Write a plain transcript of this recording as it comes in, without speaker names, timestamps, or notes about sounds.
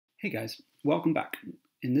Hey guys, welcome back.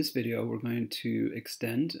 In this video, we're going to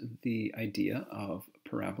extend the idea of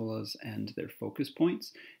parabolas and their focus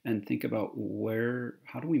points and think about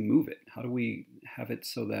how do we move it? How do we have it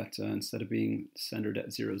so that instead of being centered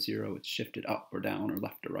at 0, 0, it's shifted up or down or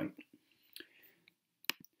left or right?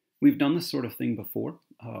 We've done this sort of thing before,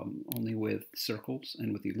 only with circles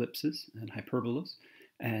and with ellipses and hyperbolas.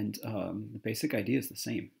 And the basic idea is the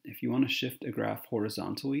same. If you want to shift a graph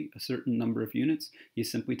horizontally a certain number of units, you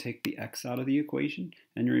simply take the x out of the equation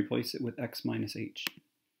and you replace it with x minus h.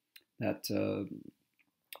 That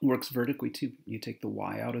works vertically too. You take the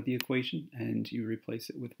y out of the equation and you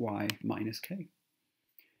replace it with y minus k.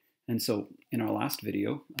 And so in our last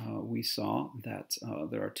video, we saw that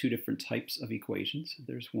there are two different types of equations.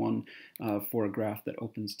 There's one for a graph that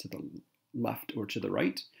opens to the left or to the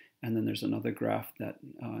right. And then there's another graph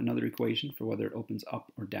another equation for whether it opens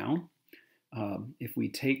up or down. If we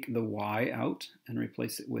take the y out and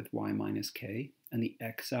replace it with y minus k, and the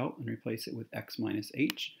x out and replace it with x minus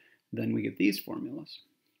h, then we get these formulas.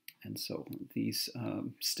 And so these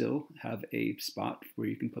still have a spot where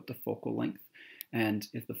you can put the focal length. And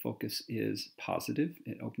if the focus is positive,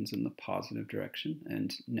 it opens in the positive direction,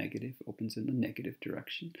 and negative opens in the negative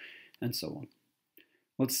direction, and so on.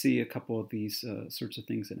 Let's see a couple of these sorts of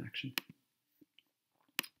things in action.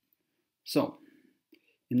 So,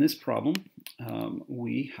 in this problem,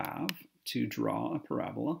 we have to draw a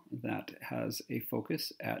parabola that has a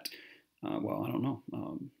focus at, well, I don't know.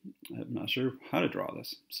 I'm not sure how to draw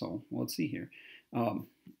this. So, let's see here.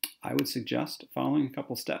 I would suggest following a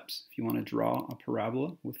couple steps. If you want to draw a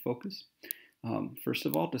parabola with focus, first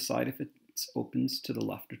of all, decide if it opens to the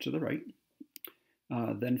left or to the right.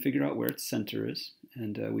 Then figure out where its center is,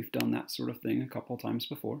 and we've done that sort of thing a couple of times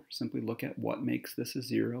before. Simply look at what makes this a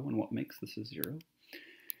 0 and what makes this a 0.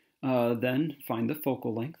 Then find the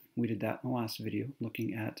focal length. We did that in the last video,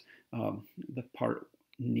 looking at the part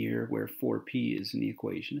near where 4p is in the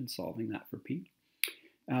equation and solving that for p.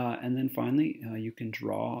 And then finally, you can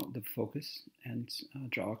draw the focus and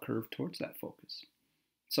draw a curve towards that focus.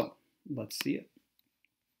 So let's see it.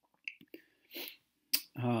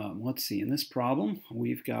 Let's see, in this problem,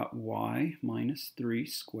 we've got y minus 3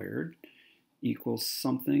 squared equals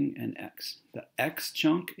something and x. The x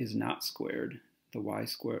chunk is not squared. The y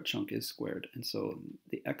squared chunk is squared. And so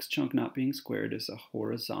the x chunk not being squared is a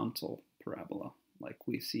horizontal parabola, like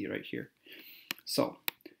we see right here. So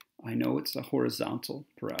I know it's a horizontal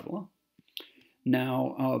parabola.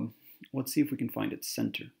 Now, let's see if we can find its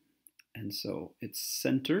center. And so its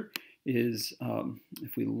center is,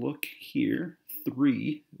 if we look here,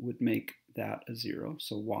 3 would make that a 0.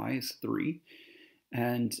 So y is 3.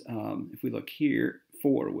 And if we look here,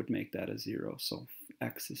 4 would make that a 0. So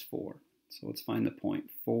x is 4. So let's find the point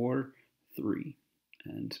 4, 3,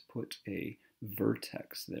 and put a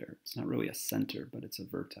vertex there. It's not really a center, but it's a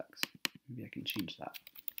vertex. Maybe I can change that.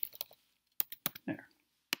 There.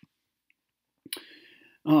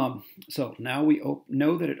 So now we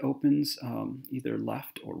know that it opens either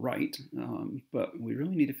left or right, but we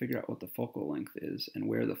really need to figure out what the focal length is and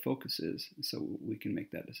where the focus is so we can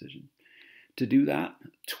make that decision. To do that,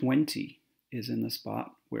 20 is in the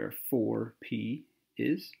spot where 4p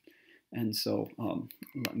is. And so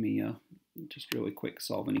let me just really quick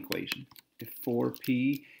solve an equation. If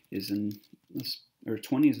 4p is in this, or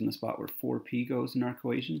 20 is in the spot where 4p goes in our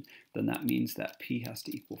equation, then that means that p has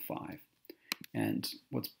to equal 5. And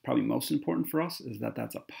what's probably most important for us is that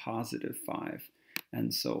that's a positive 5.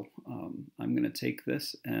 And so I'm going to take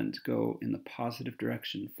this and go in the positive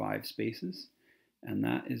direction 5 spaces. And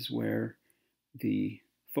that is where the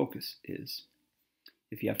focus is.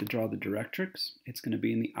 If you have to draw the directrix, it's going to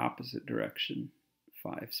be in the opposite direction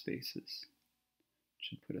 5 spaces.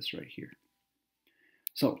 Should put us right here.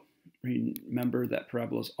 So remember that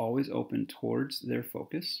parabolas always open towards their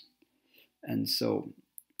focus. And so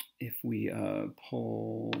if we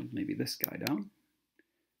pull maybe this guy down,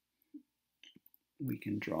 we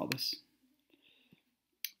can draw this.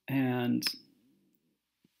 And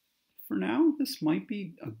for now, this might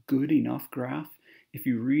be a good enough graph. If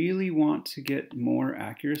you really want to get more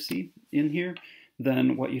accuracy in here,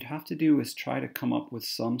 then what you'd have to do is try to come up with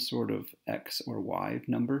some sort of x or y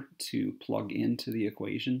number to plug into the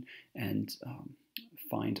equation and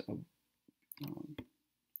find a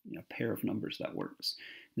pair of numbers that works.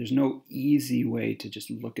 There's no easy way to just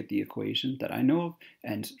look at the equation that I know of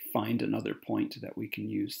and find another point that we can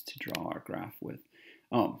use to draw our graph with.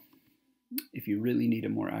 If you really need a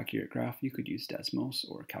more accurate graph, you could use Desmos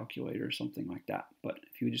or a calculator or something like that. But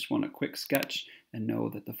if you just want a quick sketch and know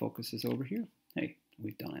that the focus is over here, hey,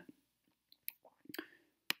 we've done it.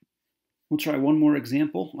 We'll try one more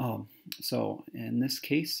example. So in this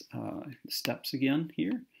case, steps again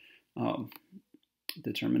here.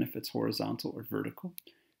 Determine if it's horizontal or vertical.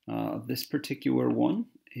 This particular one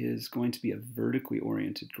is going to be a vertically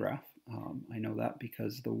oriented graph. I know that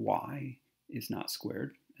because the y is not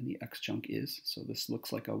squared and the x chunk is. So this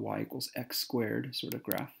looks like a y equals x squared sort of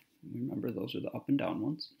graph. Remember, those are the up and down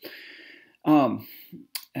ones.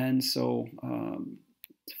 And so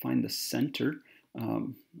to find the center,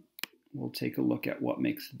 we'll take a look at what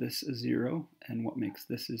makes this a 0 and what makes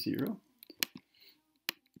this a 0.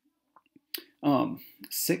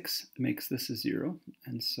 6 makes this a 0,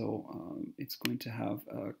 and so it's going to have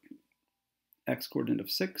a x coordinate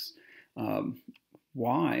of 6.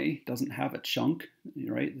 Y doesn't have a chunk,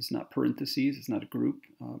 right? It's not parentheses, it's not a group,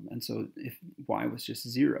 and so if y was just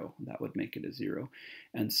 0, that would make it a 0.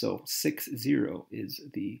 And so 6, 0 is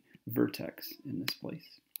the vertex in this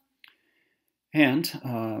place.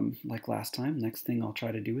 And like last time, next thing I'll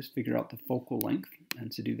try to do is figure out the focal length,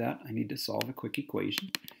 and to do that I need to solve a quick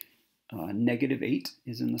equation. Negative 8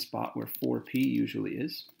 is in the spot where 4p usually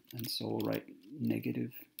is, and so we'll write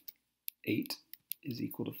negative 8 is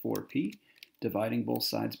equal to 4p. Dividing both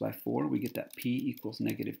sides by 4, we get that p equals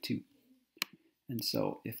negative 2. And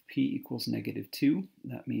so if p equals negative 2,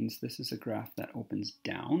 that means this is a graph that opens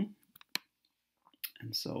down.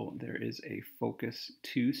 And so there is a focus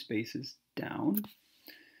 2 spaces down.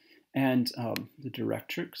 And the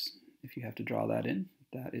directrix, if you have to draw that in,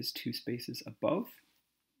 that is 2 spaces above.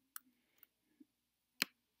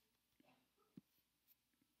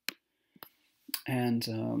 And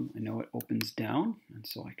I know it opens down, and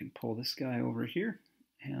so I can pull this guy over here.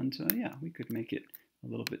 And yeah, we could make it a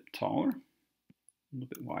little bit taller, a little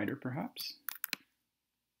bit wider perhaps.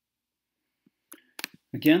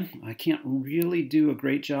 Again, I can't really do a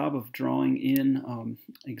great job of drawing in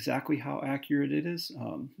exactly how accurate it is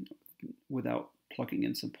without plugging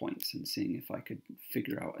in some points and seeing if I could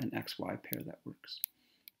figure out an XY pair that works.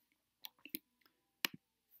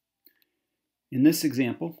 In this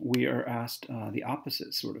example, we are asked the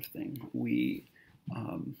opposite sort of thing. We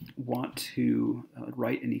want to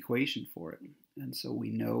write an equation for it. And so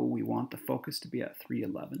we know we want the focus to be at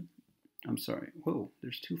 311. I'm sorry, whoa,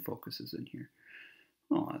 there's 2 focuses in here.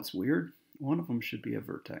 Oh, that's weird. One of them should be a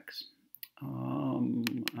vertex.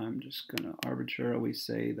 I'm just going to arbitrarily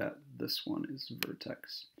say that this one is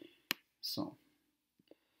vertex. So,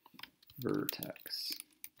 vertex.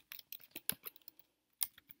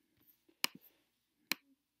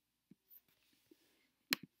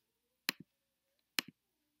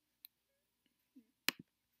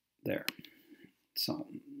 There. So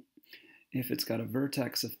if it's got a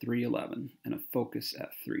vertex of 311 and a focus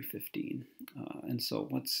at 315, and so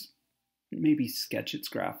let's maybe sketch its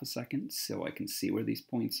graph a second so I can see where these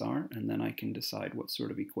points are, and then I can decide what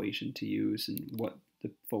sort of equation to use and what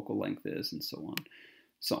the focal length is and so on.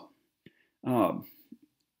 So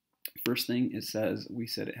first thing it says, we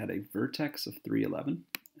said it had a vertex of 311,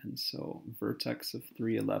 and so vertex of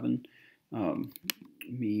 311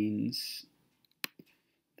 means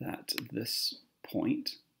that this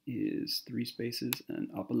point is 3 spaces and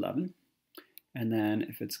up 11. And then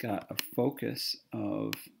if it's got a focus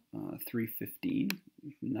of 315,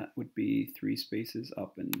 that would be 3 spaces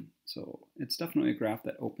up, and so it's definitely a graph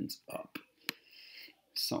that opens up.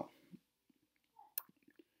 So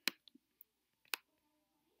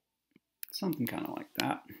something kind of like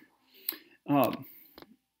that.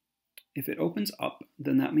 If it opens up,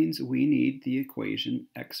 then that means we need the equation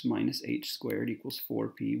x minus h squared equals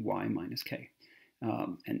 4p y minus k.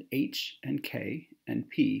 And h and k and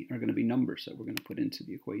p are going to be numbers that we're going to put into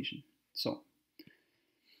the equation. So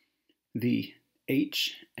the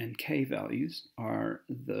h and k values are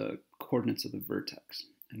the coordinates of the vertex.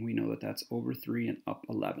 And we know that that's over 3 and up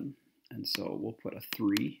 11. And so we'll put a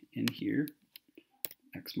 3 in here,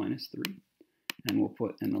 x minus 3. And we'll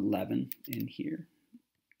put an 11 in here.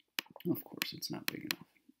 Of course, it's not big enough.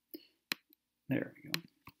 There we go.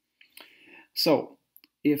 So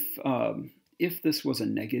if this was a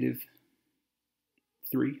negative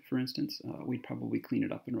 3, for instance, we'd probably clean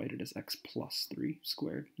it up and write it as x plus 3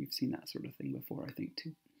 squared. You've seen that sort of thing before, I think,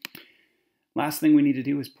 too. Last thing we need to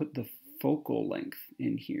do is put the focal length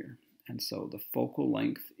in here. And so the focal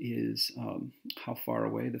length is how far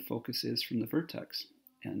away the focus is from the vertex.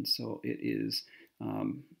 And so it is,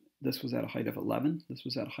 this was at a height of 11, this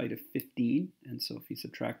was at a height of 15, and so if you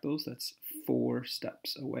subtract those, that's 4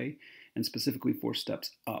 steps away, and specifically 4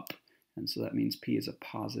 steps up, and so that means p is a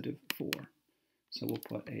positive 4. So we'll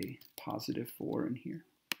put a positive 4 in here.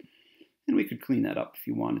 And we could clean that up if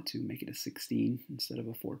you wanted to, make it a 16 instead of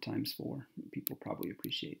a 4 times 4. People probably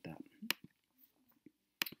appreciate that.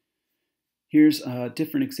 Here's a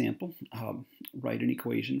different example. Write an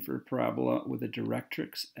equation for a parabola with a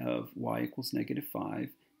directrix of y equals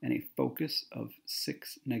 -5 and a focus of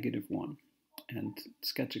 6, -1. And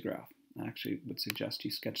sketch a graph. I actually would suggest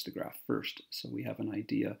you sketch the graph first so we have an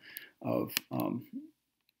idea of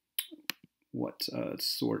what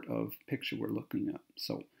sort of picture we're looking at.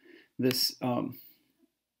 So this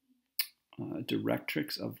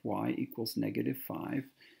directrix of y equals -5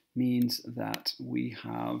 means that we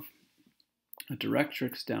have a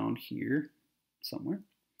directrix down here somewhere.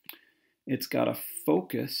 It's got a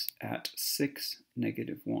focus at 6,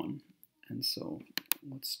 -1. And so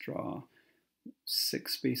let's draw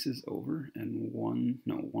 6 spaces over and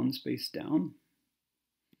one space down.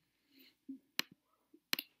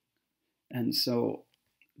 And so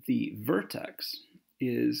the vertex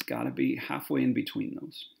is got to be halfway in between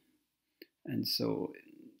those. And so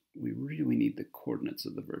we really need the coordinates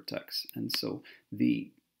of the vertex. And so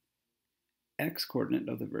the x-coordinate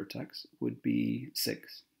of the vertex would be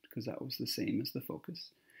 6, because that was the same as the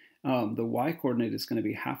focus. The y-coordinate is going to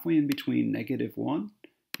be halfway in between -1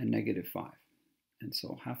 and -5. And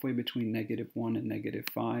so halfway between -1 and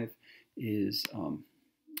 -5 is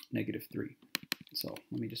 -3. So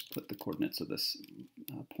let me just put the coordinates of this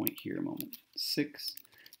point here a moment. 6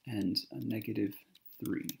 and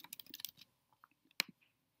 -3.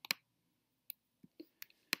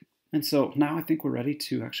 And so now I think we're ready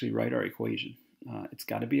to actually write our equation. It's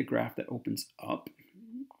got to be a graph that opens up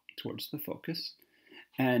towards the focus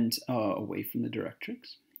and away from the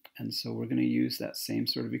directrix. And so we're going to use that same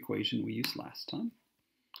sort of equation we used last time.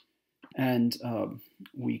 And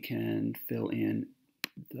we can fill in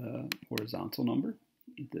the horizontal number.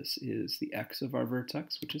 This is the x of our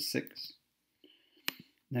vertex, which is 6.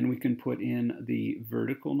 Then we can put in the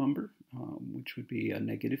vertical number, which would be a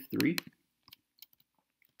 -3.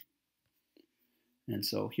 And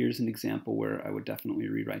so here's an example where I would definitely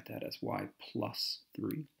rewrite that as y plus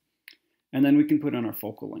 3. And then we can put in our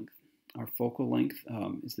focal length. Our focal length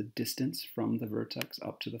is the distance from the vertex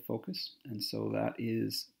up to the focus. And so that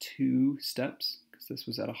is 2 steps, because this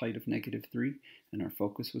was at a height of -3, and our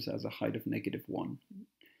focus was at a height of -1.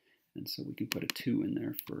 And so we can put a 2 in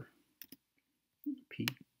there for P.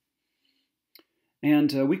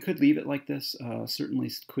 And we could leave it like this.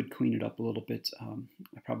 Certainly could clean it up a little bit.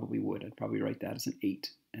 I probably would. I'd probably write that as an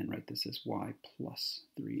 8 and write this as y plus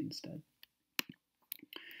 3 instead.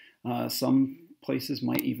 Some places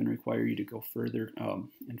might even require you to go further.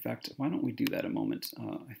 In fact, why don't we do that a moment?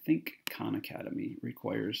 I think Khan Academy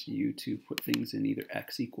requires you to put things in either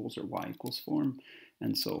x equals or y equals form.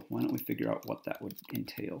 And so why don't we figure out what that would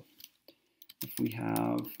entail? If we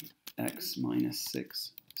have x minus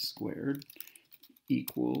 6 squared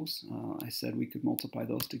equals, I said we could multiply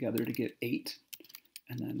those together to get 8,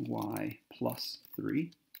 and then y plus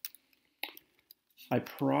 3. I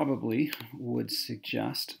probably would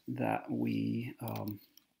suggest that we,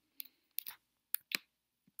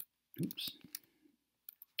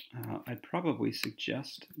 I'd probably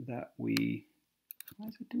suggest that we, why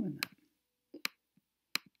is it doing that?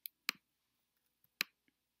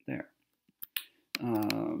 There.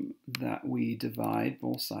 That we divide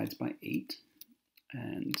both sides by 8,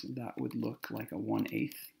 and that would look like a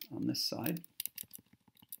 1/8 on this side.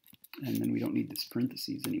 And then we don't need this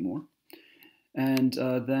parentheses anymore. And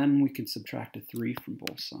then we can subtract a 3 from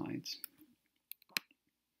both sides.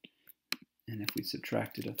 And if we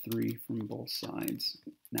subtracted a 3 from both sides,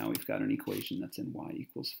 now we've got an equation that's in y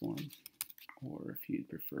equals form, or if you'd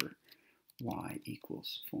prefer, y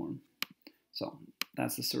equals form. So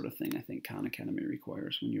that's the sort of thing I think Khan Academy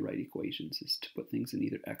requires when you write equations, is to put things in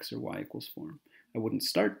either x or y equals form. I wouldn't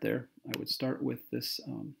start there. I would start with this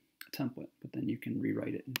template, but then you can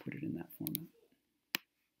rewrite it and put it in that format.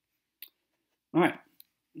 All right,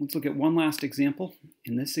 let's look at one last example.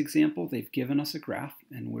 In this example, they've given us a graph,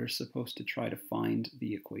 and we're supposed to try to find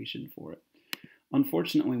the equation for it.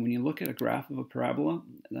 Unfortunately, when you look at a graph of a parabola,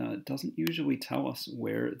 it doesn't usually tell us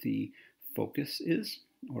where the focus is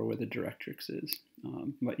or where the directrix is.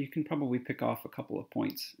 But you can probably pick off a couple of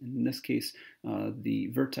points. In this case, the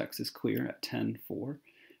vertex is clear at 10, 4.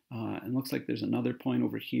 And looks like there's another point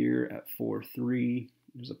over here at 4, 3.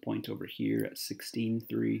 There's a point over here at 16,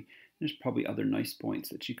 3. There's probably other nice points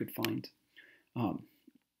that you could find.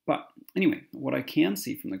 But anyway, what I can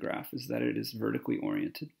see from the graph is that it is vertically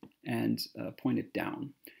oriented and pointed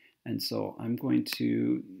down. And so I'm going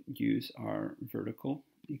to use our vertical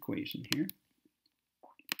equation here.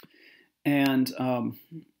 And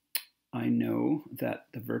I know that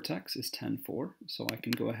the vertex is 10, 4, so I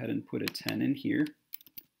can go ahead and put a 10 in here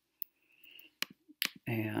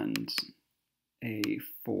and a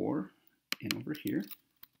 4 in over here.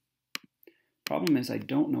 Problem is I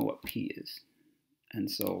don't know what P is. And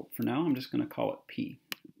so for now, I'm just going to call it P.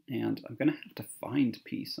 And I'm going to have to find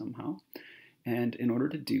P somehow. And in order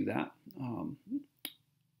to do that,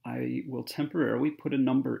 I will temporarily put a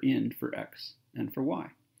number in for X and for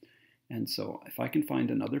Y. And so if I can find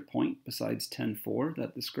another point besides 10, 4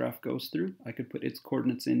 that this graph goes through, I could put its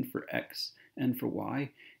coordinates in for X and for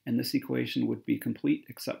Y, and this equation would be complete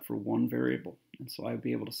except for one variable. And so I would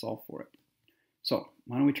be able to solve for it. So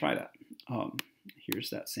why don't we try that? Here's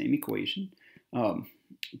that same equation,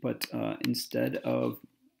 but instead of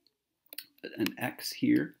an X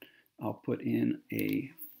here, I'll put in a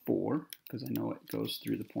 4, because I know it goes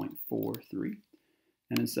through the point 4, 3.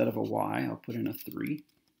 And instead of a Y, I'll put in a 3.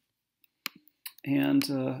 And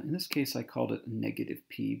in this case, I called it negative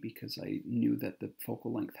P because I knew that the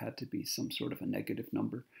focal length had to be some sort of a negative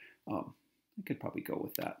number. I could probably go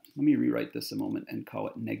with that. Let me rewrite this a moment and call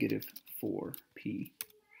it negative 4P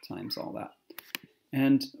times all that.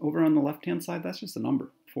 And over on the left-hand side, that's just a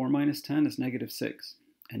number. 4 minus 10 is negative 6.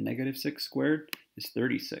 And negative 6 squared is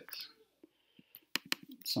 36.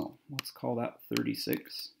 So let's call that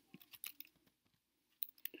 36.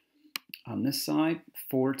 On this side,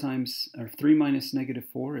 3 minus negative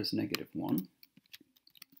 4 is negative 1.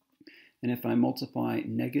 And if I multiply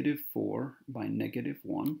negative 4 by negative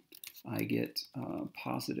 1, I get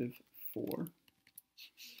positive 4.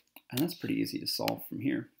 And that's pretty easy to solve from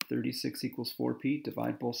here. 36 equals 4p,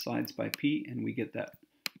 divide both sides by p, and we get that,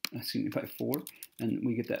 by 4, and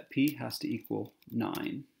we get that p has to equal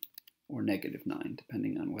 9, or negative 9,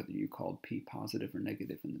 depending on whether you called p positive or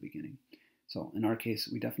negative in the beginning. So in our case,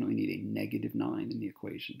 we definitely need a negative 9 in the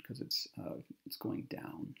equation because it's going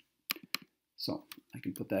down. So I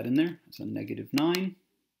can put that in there. It's a negative 9.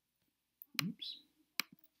 Oops.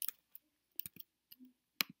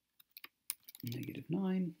 Negative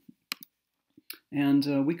 9.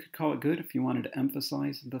 And we could call it good if you wanted to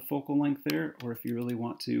emphasize the focal length there, or if you really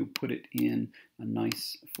want to put it in a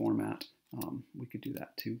nice format, we could do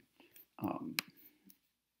that too. We'll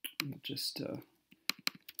just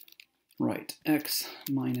write x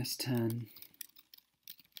minus 10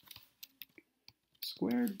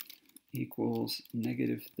 squared equals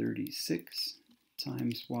negative 36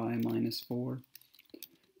 times y minus 4.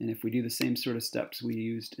 And if we do the same sort of steps we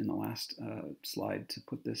used in the last slide to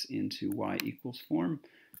put this into y equals form,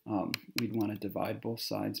 we'd want to divide both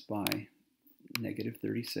sides by negative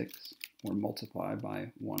 36, or multiply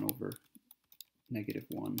by 1 over negative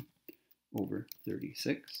 1 over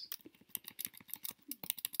 36.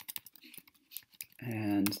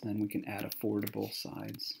 And then we can add a 4 to both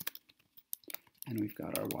sides. And we've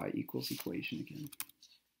got our y equals equation again.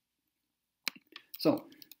 So,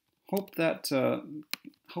 hope that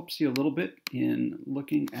helps you a little bit in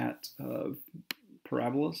looking at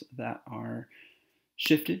parabolas that are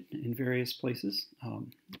shifted in various places.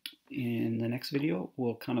 In the next video,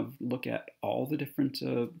 we'll kind of look at all the different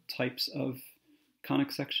types of conic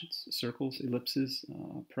sections, circles, ellipses,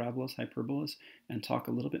 parabolas, hyperbolas, and talk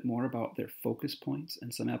a little bit more about their focus points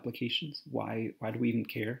and some applications. Why do we even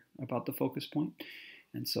care about the focus point?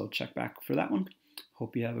 And so check back for that one.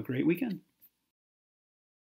 Hope you have a great weekend.